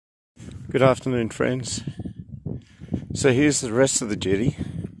Good afternoon, friends. So here's the rest of the jetty.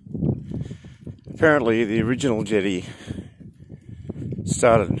 Apparently the original jetty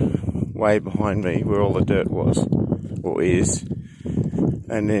started way behind me where all the dirt was, or is,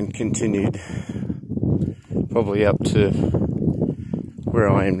 and then continued probably up to where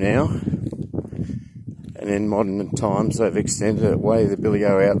I am now. And in modern times they've extended it way the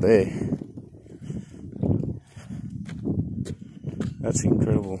billy-o out there. That's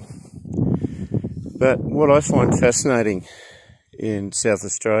incredible. But what I find fascinating in South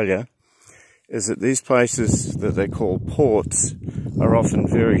Australia is that these places that they call ports are often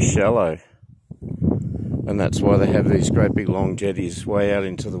very shallow. And that's why they have these great big long jetties way out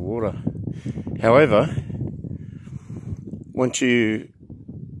into the water. However, the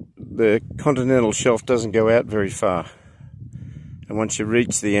continental shelf doesn't go out very far. And once you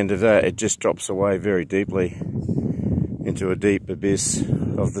reach the end of that, it just drops away very deeply into a deep abyss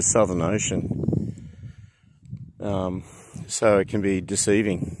of the Southern Ocean. So it can be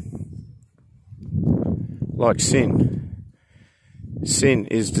deceiving. Like sin. Sin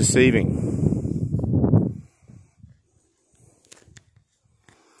is deceiving.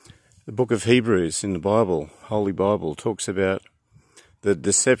 The book of Hebrews in the Bible, Holy Bible, talks about the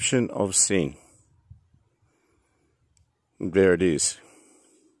deception of sin. And there it is.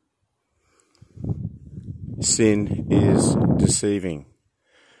 Sin is deceiving.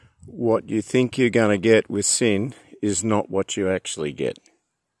 What you think you're going to get with sin is not what you actually get.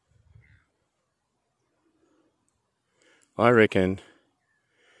 I reckon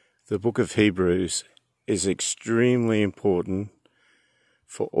the book of Hebrews is extremely important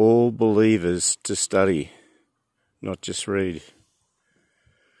for all believers to study, not just read.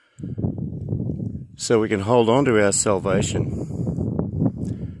 So we can hold on to our salvation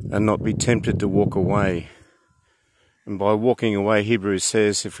and not be tempted to walk away. And by walking away, Hebrews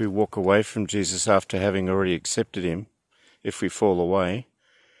says, if we walk away from Jesus after having already accepted him, if we fall away,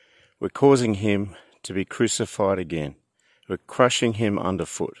 we're causing him to be crucified again. We're crushing him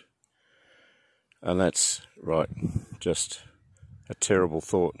underfoot. And that's, right, just a terrible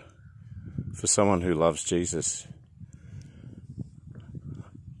thought for someone who loves Jesus.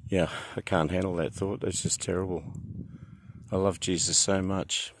 Yeah, I can't handle that thought. That's just terrible. I love Jesus so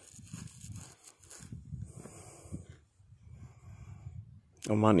much.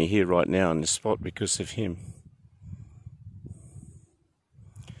 I'm only here right now in this spot because of him.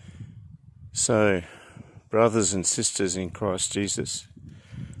 So, brothers and sisters in Christ Jesus,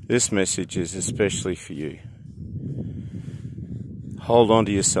 this message is especially for you. Hold on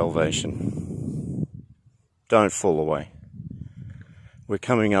to your salvation. Don't fall away. We're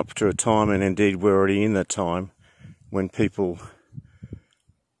coming up to a time, and indeed we're already in that time, when people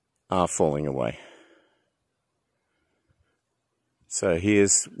are falling away. So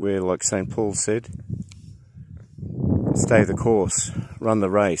here's where, like St. Paul said, stay the course, run the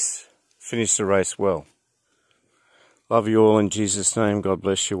race, finish the race well. Love you all in Jesus' name. God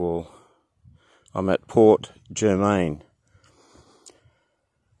bless you all. I'm at Port Germain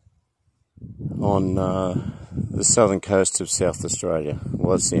on the southern coast of South Australia.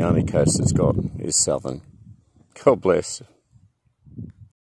 Well, it's the only coast it's got is southern. God bless.